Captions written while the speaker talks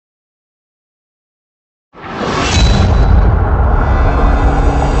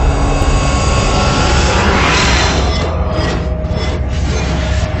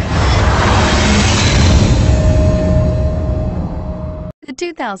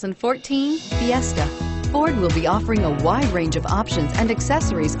2014 Fiesta. Ford will be offering a wide range of options and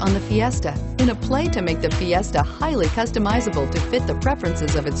accessories on the Fiesta in a play to make the Fiesta highly customizable to fit the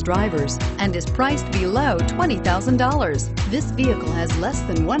preferences of its drivers and is priced below $20,000. This vehicle has less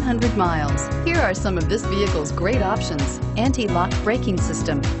than 100 miles. Here are some of this vehicle's great options: anti-lock braking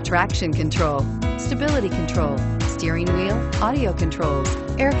system, traction control, stability control, steering wheel audio controls,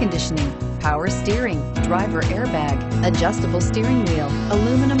 air conditioning, power steering, driver airbag, adjustable steering wheel,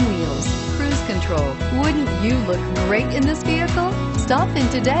 aluminum wheels, cruise control. Wouldn't you look great in this vehicle? Stop in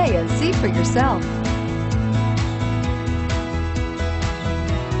today and see for yourself.